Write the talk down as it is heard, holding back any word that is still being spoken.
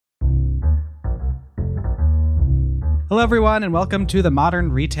Hello, everyone, and welcome to the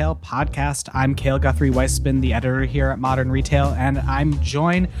Modern Retail Podcast. I'm Cale Guthrie-Weissman, the editor here at Modern Retail, and I'm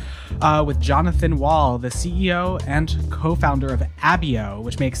joined with Jonathan Wahl, the CEO and co-founder of Abbio,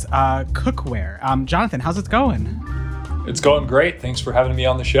 which makes cookware. Jonathan, how's it going? It's going great. Thanks for having me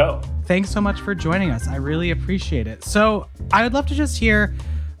on the show. Thanks so much for joining us. I really appreciate it. So I would love to just hear,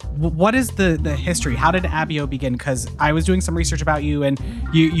 what is the history? How did Abbio begin? Because I was doing some research about you, and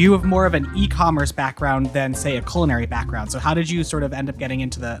you have more of an e-commerce background than, say, a culinary background. So how did you sort of end up getting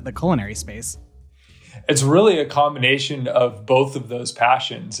into the culinary space? It's really a combination of both of those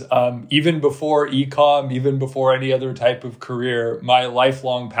passions. Even before e-com, even before any other type of career, my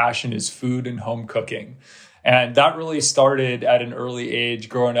lifelong passion is food and home cooking. And that really started at an early age,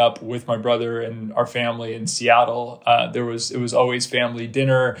 growing up with my brother and our family in Seattle. It was always family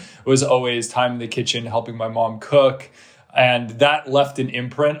dinner. It was always time in the kitchen helping my mom cook. And that left an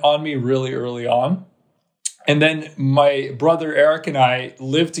imprint on me really early on. And then my brother Eric and I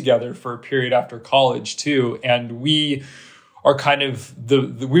lived together for a period after college too. And we are kind of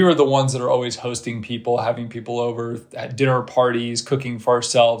we were the ones that are always hosting people, having people over at dinner parties, cooking for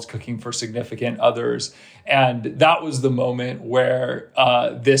ourselves, cooking for significant others. And that was the moment where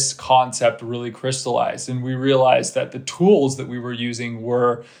this concept really crystallized. And we realized that the tools that we were using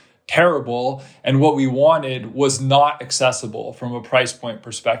were terrible, and what we wanted was not accessible from a price point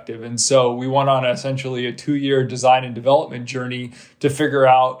perspective. And so we went on essentially a 2-year design and development journey to figure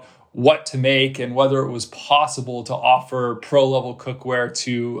out what to make and whether it was possible to offer pro-level cookware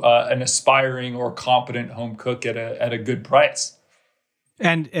to an aspiring or competent home cook at a good price.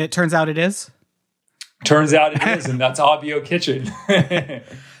 And it turns out it is? Turns out it is, and that's Abbio Kitchen.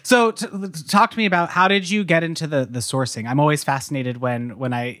 So talk to me about, how did you get into the sourcing? I'm always fascinated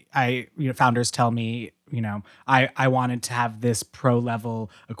when I founders tell me, I wanted to have this pro level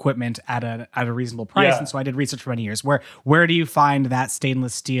equipment at a reasonable price. Yeah. And so I did research for many years. Where do you find that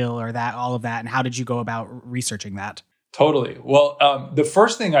stainless steel or that all of that? And how did you go about researching that? Totally. Well, the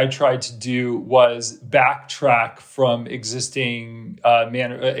first thing I tried to do was backtrack from existing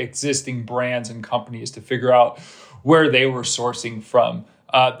brands and companies to figure out where they were sourcing from.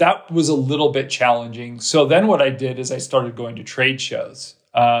 That was a little bit challenging. So then what I did is I started going to trade shows,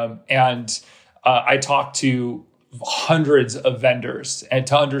 and I talked to hundreds of vendors and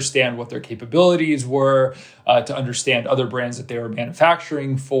to understand what their capabilities were, to understand other brands that they were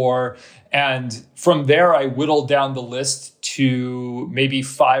manufacturing for. And from there, I whittled down the list to maybe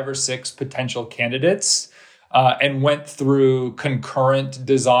 5 or 6 potential candidates, and went through concurrent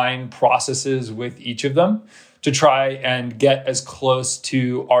design processes with each of them to try and get as close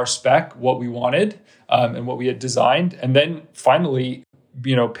to our spec, what we wanted, and what we had designed. And then finally,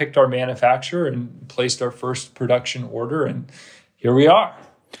 picked our manufacturer and placed our first production order, and here we are.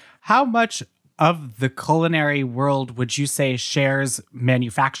 How much of the culinary world would you say shares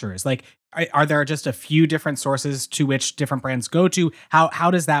manufacturers? Like, are there just a few different sources to which different brands go to?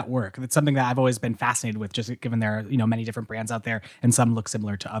 How does that work? It's something that I've always been fascinated with, just given there are, many different brands out there, and some look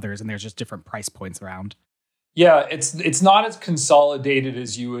similar to others, and there's just different price points around. Yeah, it's not as consolidated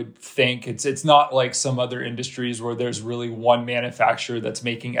as you would think. It's not like some other industries where there's really one manufacturer that's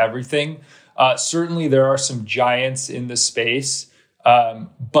making everything. Certainly there are some giants in the space,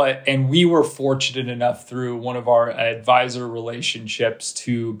 and we were fortunate enough through one of our advisor relationships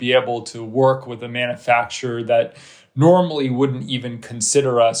to be able to work with a manufacturer that normally wouldn't even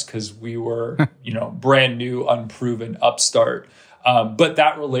consider us because we were, brand new, unproven upstart. But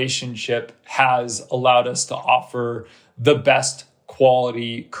that relationship has allowed us to offer the best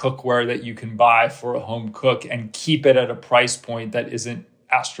quality cookware that you can buy for a home cook and keep it at a price point that isn't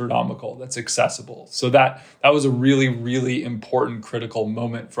astronomical, that's accessible. So that was a really, really important, critical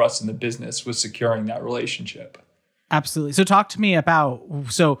moment for us in the business, was securing that relationship. Absolutely. So talk to me about,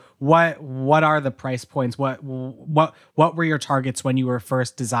 what are the price points? What were your targets when you were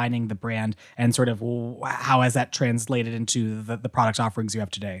first designing the brand, and sort of how has that translated into the product offerings you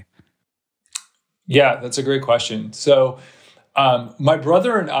have today? Yeah, that's a great question. So my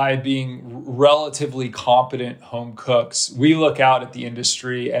brother and I, being relatively competent home cooks, we look out at the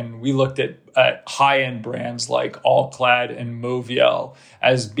industry and we looked at high-end brands like All-Clad and Movial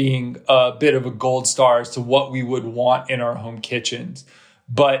as being a bit of a gold star as to what we would want in our home kitchens.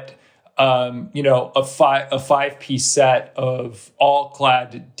 But a 5-piece set of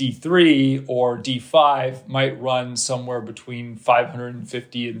All-Clad D3 or D5 might run somewhere between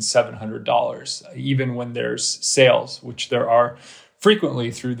 $550 and $700, even when there's sales, which there are frequently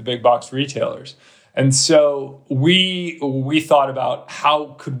through the big box retailers. And so we thought about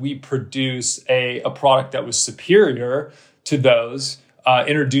how could we produce a product that was superior to those,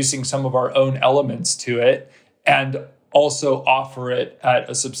 introducing some of our own elements to it, and also offer it at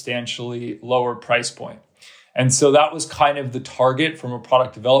a substantially lower price point. And so that was kind of the target from a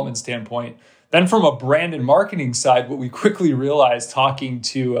product development standpoint. Then from a brand and marketing side, what we quickly realized talking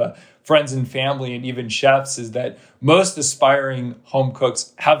to friends and family and even chefs is that most aspiring home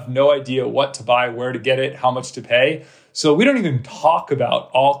cooks have no idea what to buy, where to get it, how much to pay. So we don't even talk about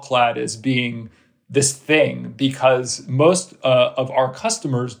All-Clad as being this thing because most of our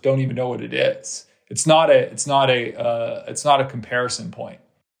customers don't even know what it is. It's not a comparison point.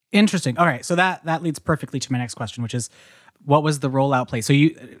 Interesting. All right. So that leads perfectly to my next question, which is what was the rollout place? So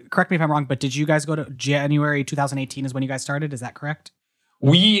you correct me if I'm wrong, but did you guys go to January 2018 is when you guys started? Is that correct?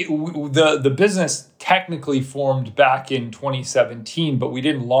 The business technically formed back in 2017, but we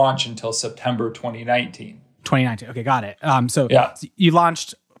didn't launch until September 2019. 2019. Okay, got it. So yeah. You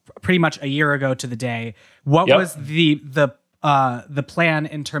launched pretty much a year ago to the day. What was the plan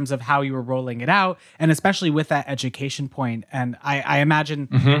in terms of how you were rolling it out, and especially with that education point? And I imagine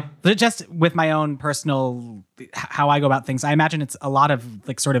just with my own personal how I go about things, I imagine it's a lot of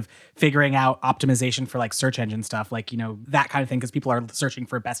like sort of figuring out optimization for like search engine stuff, like, you know, that kind of thing, because people are searching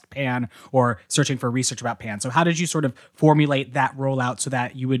for best pan or searching for research about pan. So how did you sort of formulate that rollout so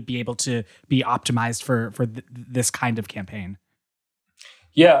that you would be able to be optimized for this kind of campaign?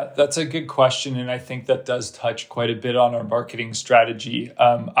 Yeah, that's a good question. And I think that does touch quite a bit on our marketing strategy.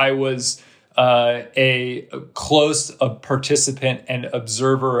 I was a close participant and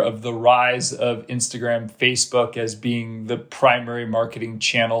observer of the rise of Instagram, Facebook as being the primary marketing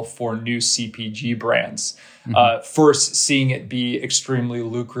channel for new CPG brands. First, seeing it be extremely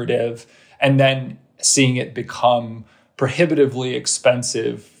lucrative, and then seeing it become prohibitively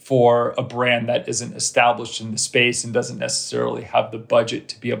expensive for a brand that isn't established in the space and doesn't necessarily have the budget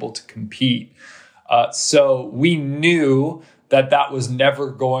to be able to compete. So we knew that was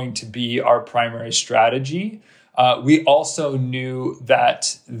never going to be our primary strategy. We also knew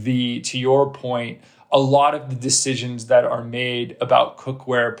that to your point, a lot of the decisions that are made about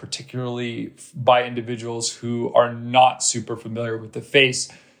cookware, particularly by individuals who are not super familiar with the space,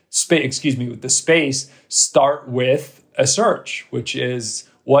 start with a search, which is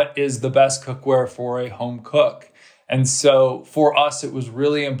what is the best cookware for a home cook? And so for us, it was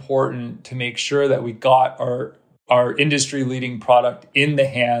really important to make sure that we got our industry-leading product in the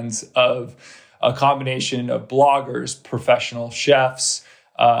hands of a combination of bloggers, professional chefs,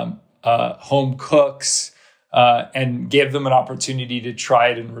 home cooks, and gave them an opportunity to try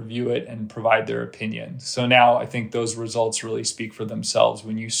it and review it and provide their opinion. So now I think those results really speak for themselves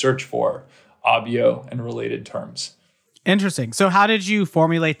when you search for Abbio and related terms. Interesting. So how did you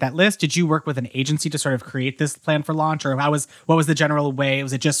formulate that list? Did you work with an agency to sort of create this plan for launch, or what was the general way?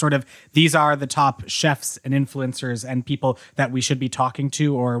 Was it just sort of, these are the top chefs and influencers and people that we should be talking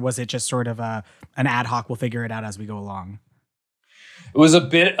to? Or was it just sort of an ad hoc, we'll figure it out as we go along? It was a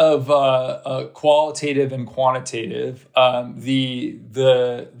bit of qualitative and quantitative.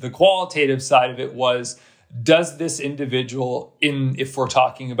 The qualitative side of it was, does this individual, if we're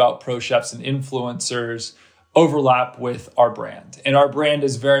talking about pro chefs and influencers, overlap with our brand? And our brand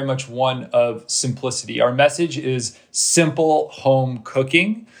is very much one of simplicity. Our message is simple home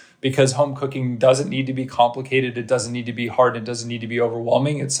cooking, because home cooking doesn't need to be complicated. It doesn't need to be hard. It doesn't need to be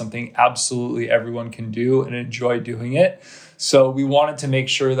overwhelming. It's something absolutely everyone can do and enjoy doing it. So we wanted to make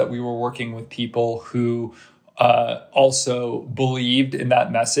sure that we were working with people who also believed in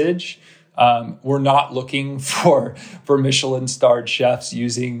that message. We're not looking for Michelin-starred chefs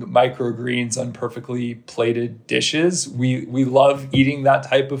using microgreens on perfectly plated dishes. We love eating that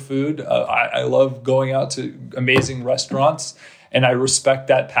type of food. I love going out to amazing restaurants, and I respect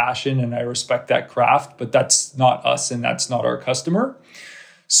that passion and I respect that craft, but that's not us and that's not our customer.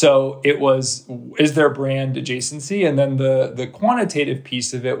 So it was, is there brand adjacency? And then the quantitative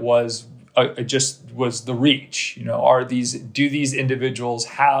piece of it was the reach. You know, do these individuals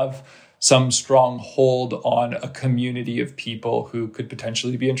have some strong hold on a community of people who could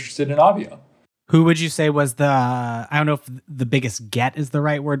potentially be interested in Abbio? Who would you say was I don't know if the biggest get is the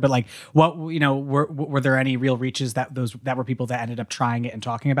right word, but like what, you know, were there any real reaches that were people that ended up trying it and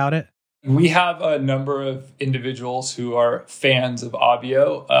talking about it? We have a number of individuals who are fans of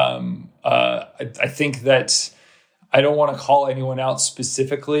Abbio. I think that I don't want to call anyone out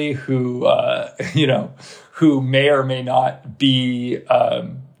specifically who may or may not be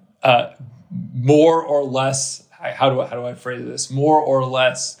more or less, how do I phrase this? More or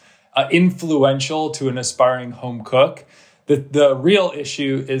less influential to an aspiring home cook. The real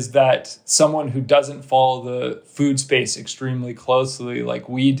issue is that someone who doesn't follow the food space extremely closely like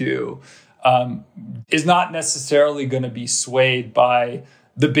we do is not necessarily going to be swayed by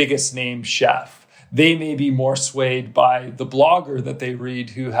the biggest name chef. they may be more swayed by the blogger that they read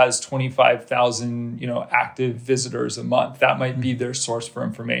who has 25,000, active visitors a month. That might be their source for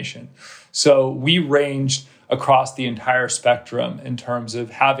information. So we ranged across the entire spectrum in terms of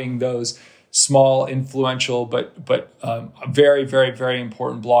having those small, influential, but very, very, very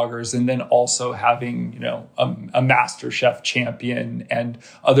important bloggers, and then also having a master chef champion and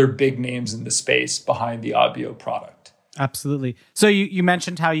other big names in the space behind the Abbio product. Absolutely. So you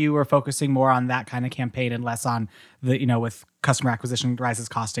mentioned how you were focusing more on that kind of campaign and less on the with customer acquisition rises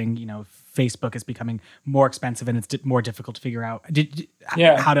costing. Facebook is becoming more expensive and it's more difficult to figure out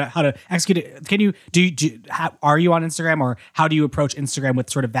how to execute it. Can you are you on Instagram, or how do you approach Instagram with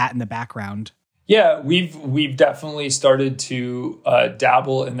sort of that in the background? Yeah, we've definitely started to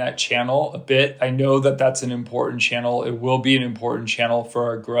dabble in that channel a bit. I know that that's an important channel. It will be an important channel for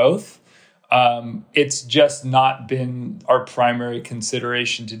our growth. It's just not been our primary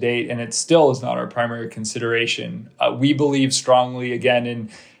consideration to date, and it still is not our primary consideration. We believe strongly, again, in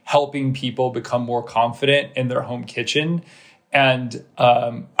helping people become more confident in their home kitchen. And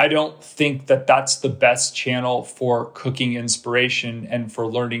I don't think that that's the best channel for cooking inspiration and for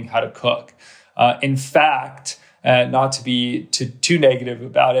learning how to cook. In fact, not to be too negative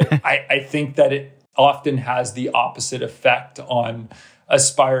about it, I think that it often has the opposite effect on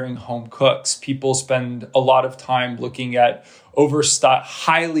aspiring home cooks. People spend a lot of time looking at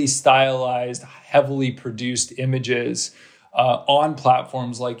highly stylized, heavily produced images on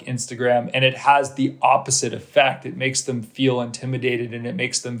platforms like Instagram, and it has the opposite effect. It makes them feel intimidated, and it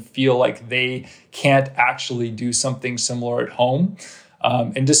makes them feel like they can't actually do something similar at home,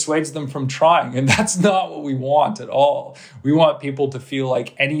 and dissuades them from trying. And that's not what we want at all. We want people to feel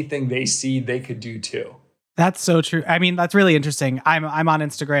like anything they see, they could do too. That's so true. I mean, that's really interesting. I'm on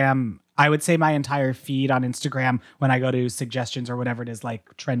Instagram. I would say my entire feed on Instagram, when I go to suggestions or whatever it is,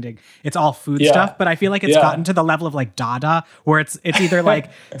 like trending, it's all food stuff. But I feel like it's gotten to the level of like Dada, where it's either like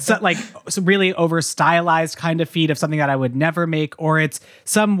some really over stylized kind of feed of something that I would never make, or it's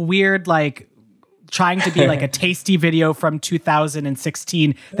some weird like trying to be like a tasty video from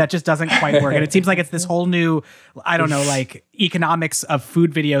 2016 that just doesn't quite work. And it seems like it's this whole new, I don't know, like economics of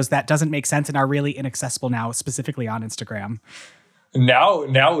food videos that doesn't make sense and are really inaccessible now, specifically on Instagram.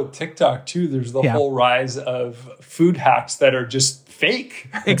 Now with TikTok too, there's the whole rise of food hacks that are just fake.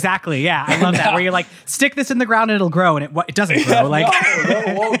 Exactly. Yeah, I love that. Where you're like, stick this in the ground and it'll grow, and it doesn't grow. No,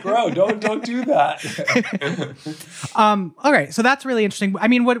 it won't grow. Don't do that. All right. So that's really interesting. I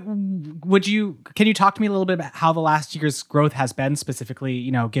mean, can you talk to me a little bit about how the last year's growth has been specifically,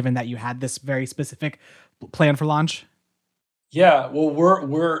 given that you had this very specific plan for launch? Yeah. Well,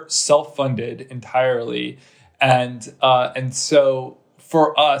 we're self-funded entirely. And so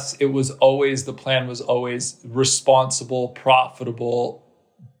for us, the plan was always responsible, profitable,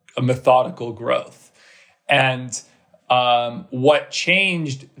 methodical growth. And what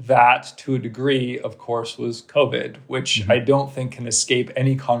changed that to a degree, of course, was COVID, which I don't think can escape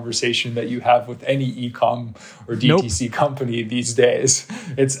any conversation that you have with any e-com or DTC company these days.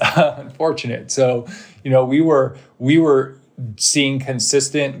 It's unfortunate. So, we were seeing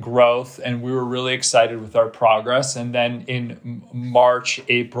consistent growth, and we were really excited with our progress. And then in March,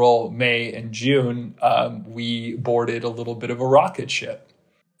 April, May, and June, we boarded a little bit of a rocket ship.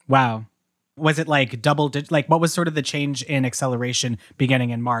 Wow. Was it like what was sort of the change in acceleration beginning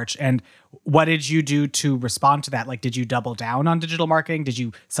in March? And what did you do to respond to that? Like, did you double down on digital marketing? Did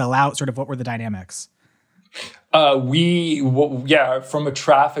you sell out? Sort of what were the dynamics? From a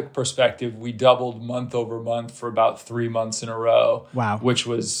traffic perspective, we doubled month over month for about 3 months in a row. Wow. Which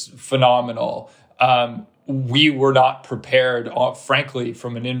was phenomenal. We were not prepared, frankly,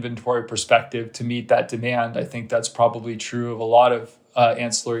 from an inventory perspective to meet that demand. I think that's probably true of a lot of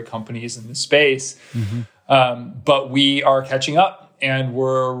ancillary companies in the space. But we are catching up, and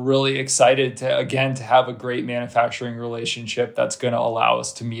we're really excited to have a great manufacturing relationship that's going to allow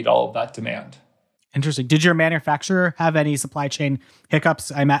us to meet all of that demand. Interesting. Did your manufacturer have any supply chain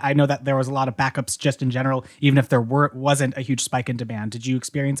hiccups? I know that there was a lot of backups just in general, even if there wasn't a huge spike in demand. Did you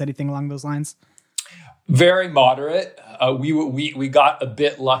experience anything along those lines? Very moderate. We got a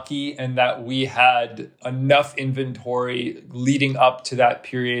bit lucky in that we had enough inventory leading up to that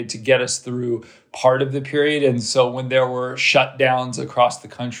period to get us through part of the period. And so when there were shutdowns across the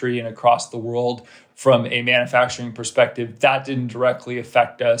country and across the world from a manufacturing perspective, that didn't directly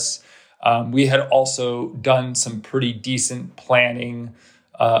affect us. We had also done some pretty decent planning.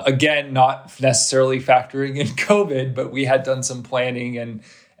 Again, not necessarily factoring in COVID, but we had done some planning,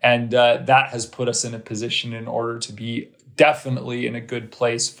 and that has put us in a position in order to be definitely in a good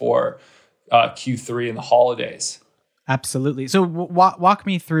place for Q3 and the holidays. Absolutely. So walk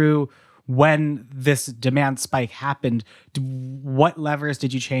me through when this demand spike happened, what levers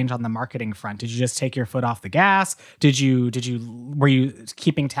did you change on the marketing front? Did you just take your foot off the gas? Were you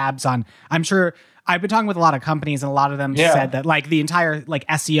keeping tabs on, I'm sure I've been talking with a lot of companies, and a lot of them said that like the entire like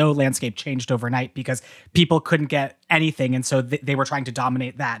SEO landscape changed overnight because people couldn't get anything, and so they were trying to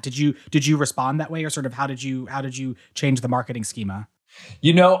dominate that. Did you respond that way, or sort of how did you change the marketing schema?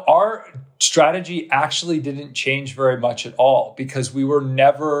 Our strategy actually didn't change very much at all, because we were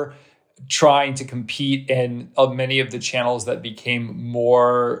never trying to compete in many of the channels that became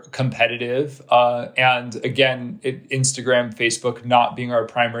more competitive. And again, Instagram, Facebook not being our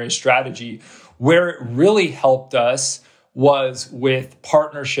primary strategy. Where it really helped us was with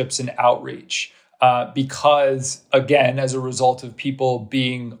partnerships and outreach. Because again, as a result of people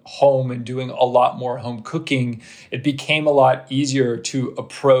being home and doing a lot more home cooking, it became a lot easier to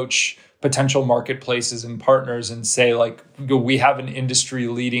approach potential marketplaces and partners and say, like, we have an industry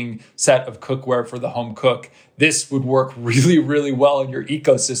leading set of cookware for the home cook. This would work really, really well in your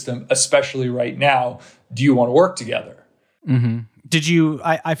ecosystem, especially right now. Do you want to work together? Mm-hmm.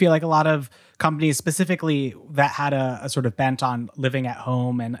 I feel like a lot of companies specifically that had a sort of bent on living at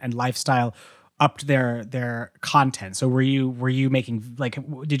home and lifestyle upped their content. So were you making, like,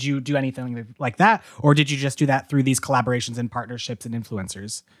 did you do anything like that, or did you just do that through these collaborations and partnerships and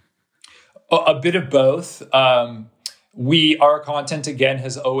influencers? A bit of both. Our content again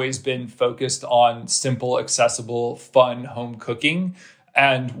has always been focused on simple, accessible, fun home cooking.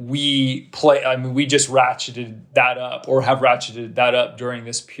 And we just ratcheted that up, or have ratcheted that up during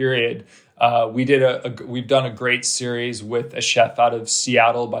this period. We've done a great series with a chef out of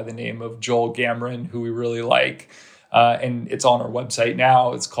Seattle by the name of Joel Gamron, who we really like. And it's on our website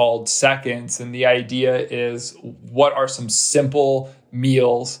now. It's called Seconds. And the idea is, what are some simple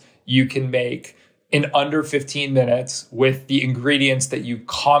meals you can make in under 15 minutes with the ingredients that you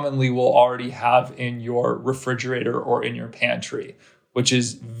commonly will already have in your refrigerator or in your pantry, which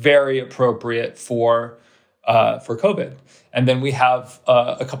is very appropriate for COVID. And then we have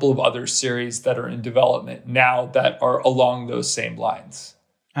a couple of other series that are in development now that are along those same lines.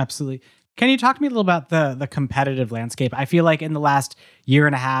 Absolutely. Can you talk to me a little about the competitive landscape? I feel like in the last year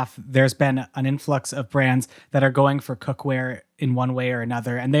and a half, there's been an influx of brands that are going for cookware in one way or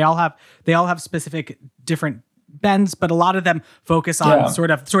another, and they all have specific different bends, but a lot of them focus on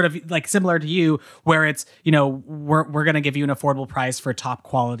sort of like similar to you, where it's, we're going to give you an affordable price for top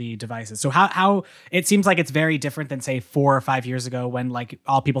quality devices. So how it seems like it's very different than, say, 4 or 5 years ago, when like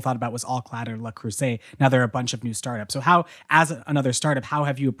all people thought about was All Clad or Le Creuset. Now there are a bunch of new startups. So how, as another startup, how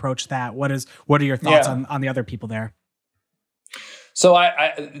have you approached that? What are your thoughts on the other people there? So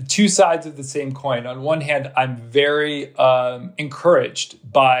I two sides of the same coin. On one hand, I'm very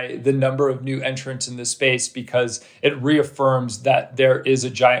encouraged by the number of new entrants in this space, because it reaffirms that there is a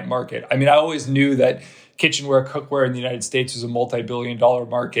giant market. I mean, I always knew that kitchenware, cookware in the United States was a multi-billion-dollar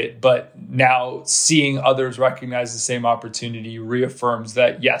market, but now seeing others recognize the same opportunity reaffirms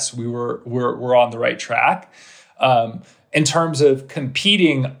that, yes, we're on the right track. In terms of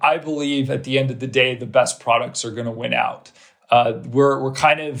competing, I believe at the end of the day, the best products are going to win out. We're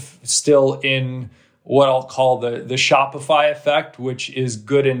kind of still in what I'll call the Shopify effect, which is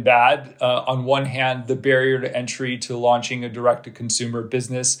good and bad. On one hand, the barrier to entry to launching a direct-to-consumer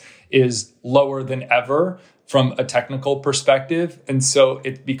business is lower than ever from a technical perspective. And so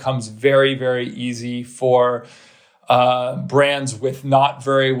it becomes very, very easy for brands with not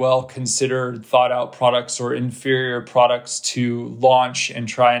very well considered, thought out products or inferior products to launch and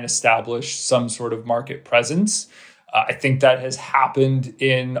try and establish some sort of market presence. I think that has happened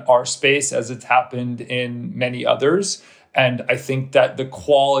in our space as it's happened in many others. And I think that the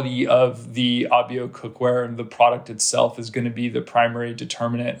quality of the Abbio cookware and the product itself is going to be the primary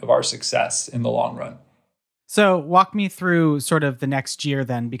determinant of our success in the long run. So walk me through sort of the next year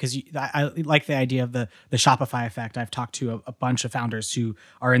then, because I like the idea of the Shopify effect. I've talked to a bunch of founders who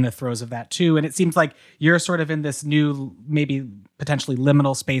are in the throes of that too. And it seems like you're sort of in this new, maybe potentially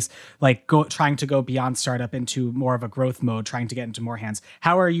liminal space, like trying to go beyond startup into more of a growth mode, trying to get into more hands.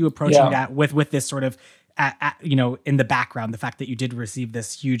 How are you approaching that with this sort of, in the background, the fact that you did receive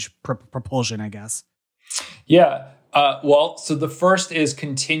this huge propulsion, I guess? Yeah. So the first is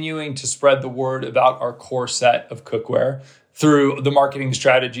continuing to spread the word about our core set of cookware through the marketing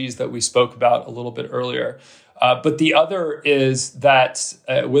strategies that we spoke about a little bit earlier. But the other is that,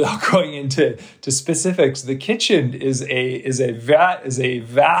 without going into specifics, the kitchen is a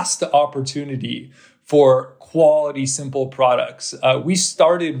vast opportunity for quality, simple products. We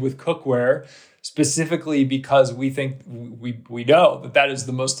started with cookware specifically because we think we know that is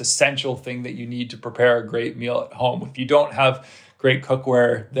the most essential thing that you need to prepare a great meal at home. If you don't have great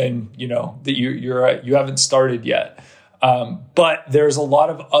cookware, then that you haven't started yet. But there's a lot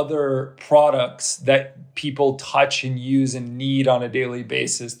of other products that people touch and use and need on a daily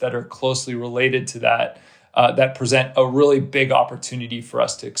basis that are closely related to that, that present a really big opportunity for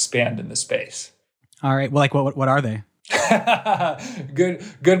us to expand in the space. All right. Well, like what are they?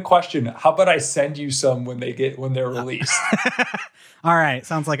 Good question. How about I send you some when they're released? All right.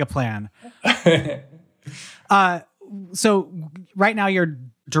 Sounds like a plan. So right now you're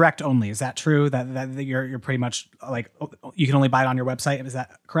direct only. Is that true? That you're pretty much like you can only buy it on your website. Is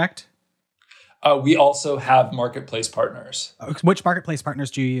that correct? We also have marketplace partners. Which marketplace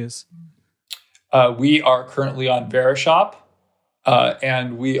partners do you use? We are currently on Verishop,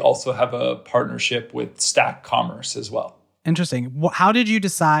 and we also have a partnership with Stack Commerce as well. Interesting. How did you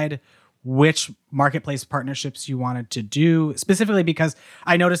decide which marketplace partnerships you wanted to do, specifically because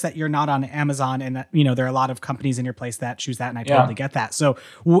I noticed that you're not on Amazon, and that, there are a lot of companies in your place that choose that, and I totally get that. So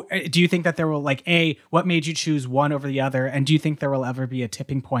do you think that there will what made you choose one over the other? And do you think there will ever be a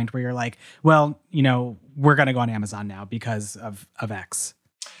tipping point where you're like, well, we're going to go on Amazon now because of X?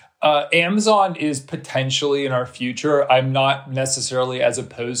 Amazon is potentially in our future. I'm not necessarily as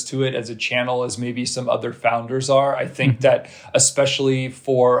opposed to it as a channel as maybe some other founders are. I think that especially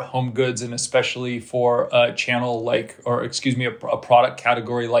for home goods and especially for a channel a product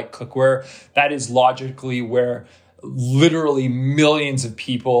category like cookware, that is logically where literally millions of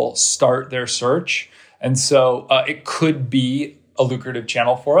people start their search. And so it could be a lucrative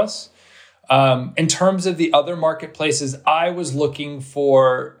channel for us. In terms of the other marketplaces, I was looking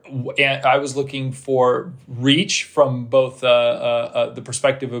for reach from both the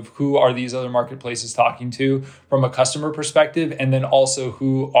perspective of who are these other marketplaces talking to from a customer perspective, and then also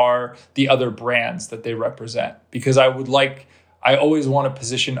who are the other brands that they represent. Because I always want to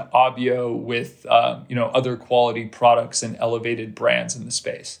position Abbio with other quality products and elevated brands in the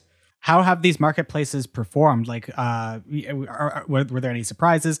space. How have these marketplaces performed? Like, were there any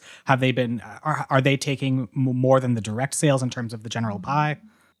surprises? Have they been? Are they taking more than the direct sales in terms of the general pie?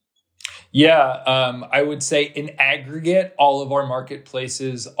 Yeah, I would say in aggregate, all of our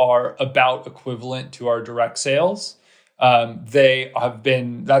marketplaces are about equivalent to our direct sales. That's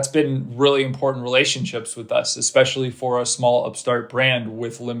been really important relationships with us, especially for a small upstart brand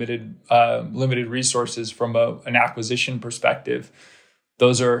with limited resources from an acquisition perspective.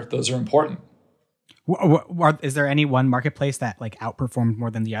 Those are important. Is there any one marketplace that outperformed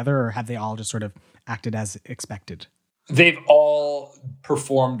more than the other, or have they all just sort of acted as expected? They've all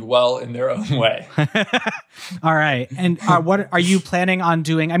performed well in their own way. All right. And what are you planning on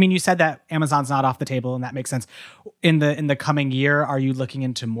doing? I mean, you said that Amazon's not off the table, and that makes sense. In the coming year, are you looking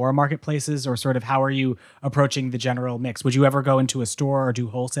into more marketplaces, or sort of how are you approaching the general mix? Would you ever go into a store or do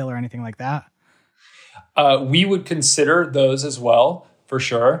wholesale or anything like that? We would consider those as well. For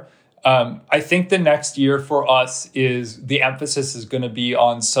sure. I think the next year for us the emphasis is going to be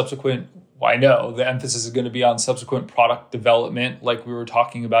on subsequent product development, like we were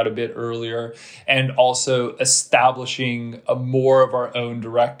talking about a bit earlier, and also establishing more of our own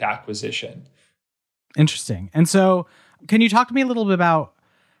direct acquisition. Interesting. And so can you talk to me a little bit about,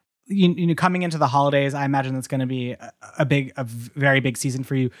 coming into the holidays? I imagine that's going to be a very big season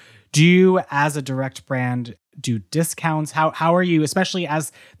for you. Do you, as a direct brand, do discounts? How are you, especially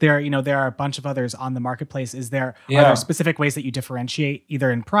as there are a bunch of others on the marketplace? Are there specific ways that you differentiate, either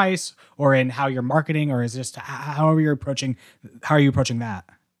in price or in how you're marketing, or is just how are you approaching that?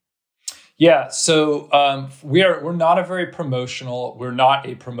 Yeah, so we're not a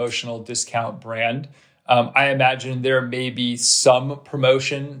promotional discount brand. I imagine there may be some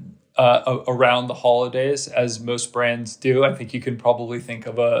promotion around the holidays, as most brands do. I think you can probably think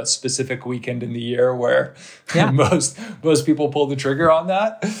of a specific weekend in the year where most people pull the trigger on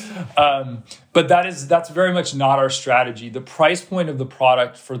that. But that's very much not our strategy. The price point of the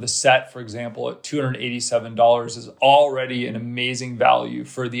product for the set, for example, at $287 is already an amazing value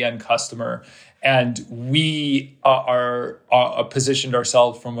for the end customer. And we are positioned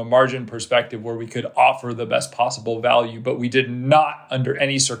ourselves from a margin perspective where we could offer the best possible value, but we did not, under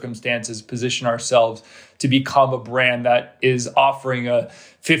any circumstances, position ourselves to become a brand that is offering a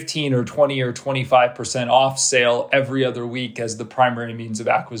 15 or 20 or 25% off sale every other week as the primary means of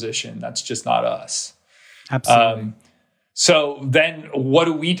acquisition. That's just not us. Absolutely. So then what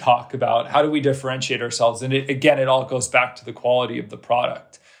do we talk about? How do we differentiate ourselves? And it all goes back to the quality of the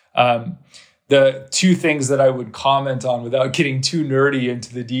product. The two things that I would comment on without getting too nerdy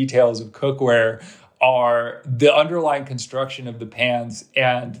into the details of cookware are the underlying construction of the pans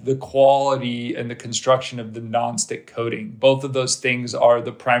and the quality and the construction of the nonstick coating. Both of those things are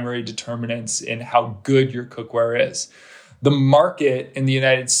the primary determinants in how good your cookware is. The market in the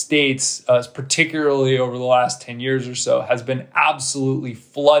United States, particularly over the last 10 years or so, has been absolutely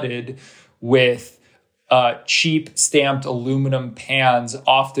flooded with cheap stamped aluminum pans,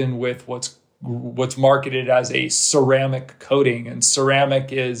 often with what's marketed as a ceramic coating. And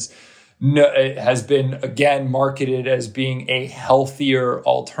ceramic it has been, again, marketed as being a healthier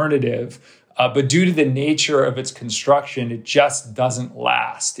alternative. But due to the nature of its construction, it just doesn't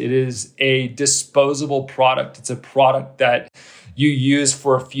last. It is a disposable product. It's a product that you use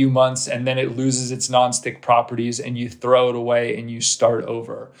for a few months and then it loses its nonstick properties and you throw it away and you start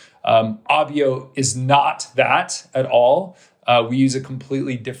over. Abbio is not that at all. We use a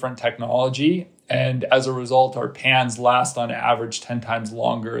completely different technology. And as a result, our pans last on average 10 times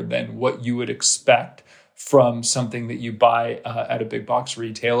longer than what you would expect from something that you buy at a big box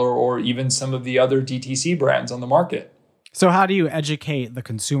retailer or even some of the other DTC brands on the market. So how do you educate the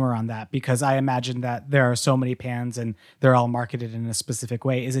consumer on that? Because I imagine that there are so many pans and they're all marketed in a specific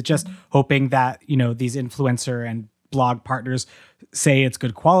way. Is it just hoping that, these influencer and blog partners say it's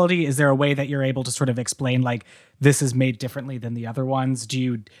good quality? Is there a way that you're able to sort of explain, like, this is made differently than the other ones? Do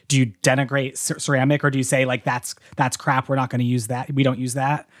you denigrate ceramic, or do you say, like, that's crap, we're not going to use that, we don't use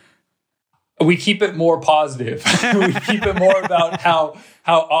that? We keep it more positive. We keep it more about how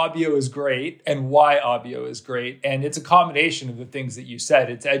Abbio is great and why Abbio is great. And it's a combination of the things that you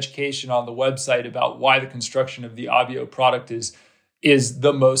said. It's education on the website about why the construction of the Abbio product is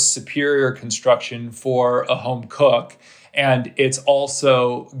the most superior construction for a home cook. And it's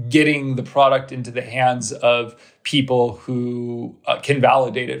also getting the product into the hands of people who can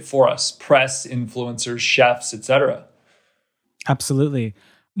validate it for us, press, influencers, chefs, etc. Absolutely.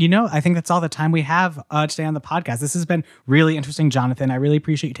 I think that's all the time we have today on the podcast. This has been really interesting, Jonathan. I really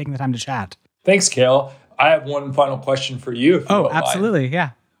appreciate you taking the time to chat. Thanks, Kale. I have one final question for you. If you don't absolutely. mind. Yeah.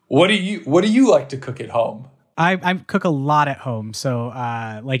 What do you like to cook at home? I cook a lot at home. So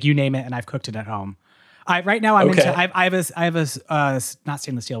like you name it, and I've cooked it at home. Right now I have a not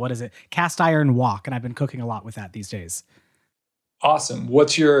stainless steel. What is it? Cast iron wok. And I've been cooking a lot with that these days. Awesome.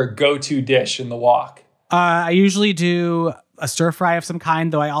 What's your go-to dish in the wok? I usually do a stir fry of some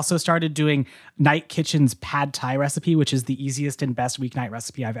kind, though I also started doing Night Kitchen's pad thai recipe, which is the easiest and best weeknight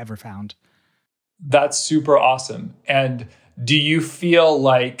recipe I've ever found. That's super awesome. And do you feel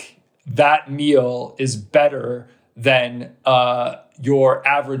like that meal is better than your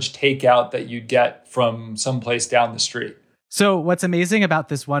average takeout that you get from someplace down the street? So what's amazing about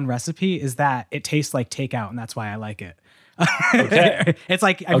this one recipe is that it tastes like takeout, and that's why I like it. Okay. It's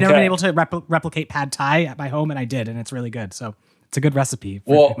like I've never been able to replicate pad thai at my home, and I did, and it's really good. So it's a good recipe.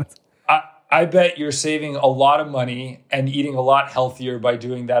 Well, I bet you're saving a lot of money and eating a lot healthier by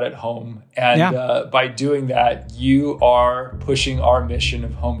doing that at home. And by doing that, you are pushing our mission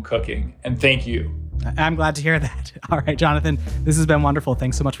of home cooking. And thank you. I'm glad to hear that. All right, Jonathan, this has been wonderful.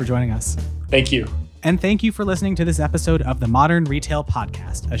 Thanks so much for joining us. Thank you. And thank you for listening to this episode of the Modern Retail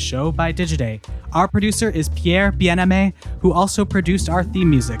Podcast, a show by Digiday. Our producer is Pierre Bien-Aimé, who also produced our theme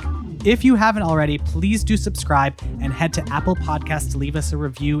music. If you haven't already, please do subscribe and head to Apple Podcasts to leave us a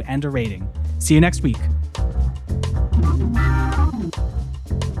review and a rating. See you next week.